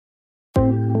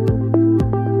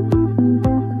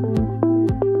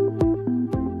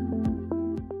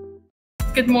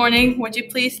Good morning. Would you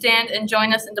please stand and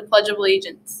join us in the Pledge of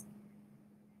Allegiance?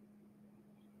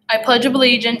 I pledge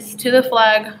allegiance to the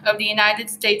flag of the United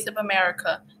States of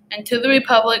America and to the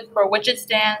republic for which it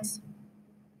stands.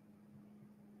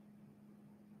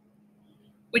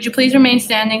 Would you please remain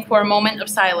standing for a moment of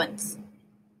silence?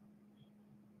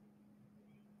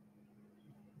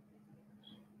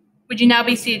 Would you now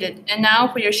be seated? And now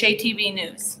for your SheaTV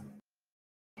news.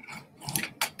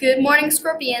 Good morning,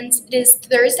 Scorpions. It is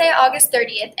Thursday, August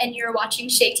 30th, and you're watching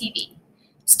SheaTV.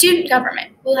 Student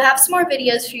government. We'll have some more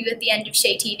videos for you at the end of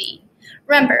SheaTV.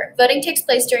 Remember, voting takes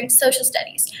place during social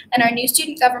studies, and our new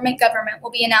student government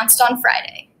will be announced on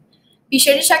Friday. Be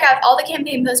sure to check out all the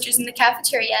campaign posters in the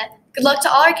cafeteria. Good luck to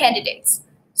all our candidates.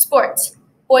 Sports.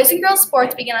 Boys and girls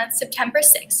sports begin on September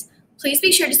 6th. Please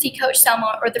be sure to see Coach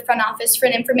Selma or the front office for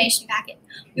an information packet.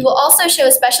 We will also show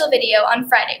a special video on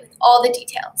Friday with all the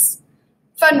details.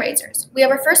 Fundraisers. We have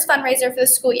our first fundraiser for the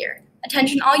school year.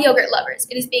 Attention all yogurt lovers.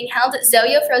 It is being held at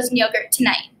Zoyo Frozen Yogurt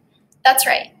tonight. That's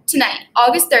right, tonight,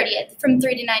 August 30th from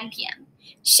 3 to 9 p.m.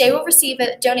 Shea will receive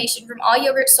a donation from all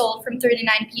yogurt sold from 3 to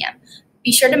 9 p.m.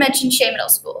 Be sure to mention Shea Middle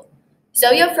School.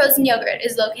 Zoyo Frozen Yogurt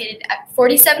is located at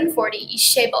 4740 East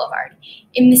Shea Boulevard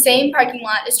in the same parking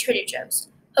lot as Trader Joe's.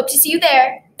 Hope to see you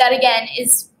there. That again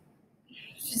is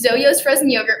Zoyo's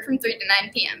Frozen Yogurt from 3 to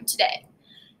 9 p.m. today.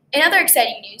 In other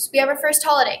exciting news, we have our first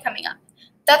holiday coming up.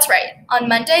 That's right, on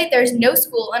Monday there's no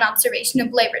school in observation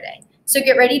of Labor Day, so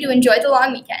get ready to enjoy the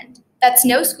long weekend. That's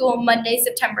no school Monday,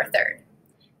 September 3rd.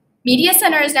 Media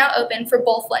Center is now open for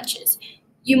both lunches.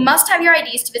 You must have your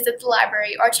IDs to visit the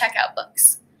library or check out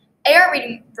books. AR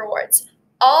Reading Rewards.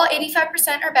 All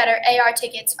 85% or better AR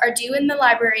tickets are due in the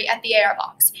library at the AR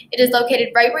box. It is located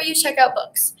right where you check out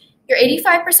books. Your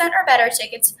 85% or better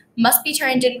tickets must be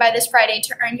turned in by this Friday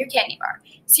to earn your candy bar.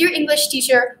 See your English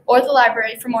teacher or the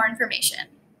library for more information.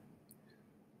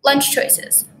 Lunch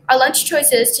choices. Our lunch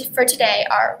choices for today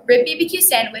are rib BBQ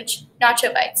sandwich,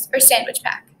 nacho bites, or sandwich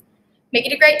pack. Make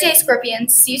it a great day,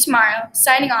 Scorpions. See you tomorrow.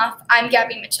 Signing off, I'm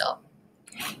Gabby Mitchell.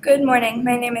 Good morning.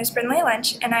 My name is Brinley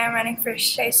Lynch, and I am running for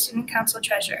Shea Student Council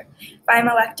Treasurer. If I am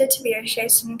elected to be a Shea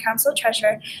Student Council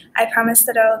Treasurer, I promise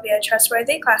that I will be a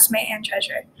trustworthy classmate and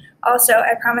treasurer. Also,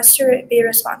 I promise to be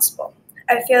responsible.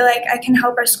 I feel like I can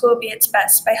help our school be its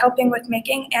best by helping with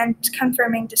making and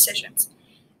confirming decisions.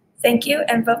 Thank you,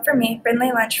 and vote for me,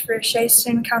 Brinley Lynch, for Shea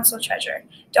Student Council Treasurer.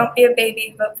 Don't be a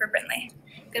baby, vote for Brinley.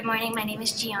 Good morning, my name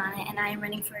is Gianna, and I am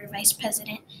running for Vice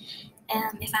President.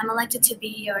 If I'm elected to be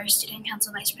your Student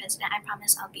Council Vice President, I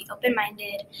promise I'll be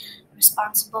open-minded,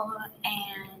 responsible,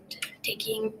 and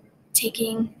taking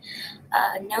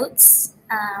notes.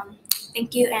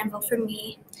 Thank you, and vote for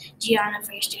me, Gianna,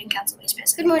 for your Student Council Vice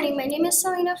President. Good morning, my name is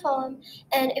Selena Fulham,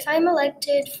 and if I'm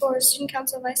elected for Student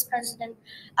Council Vice President,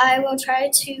 I will try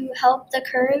to help the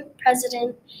current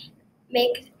president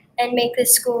make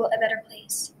this school a better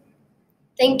place.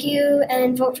 Thank you,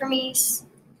 and vote for me,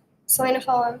 Selena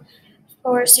Fulham,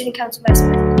 for Student Council Vice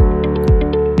President.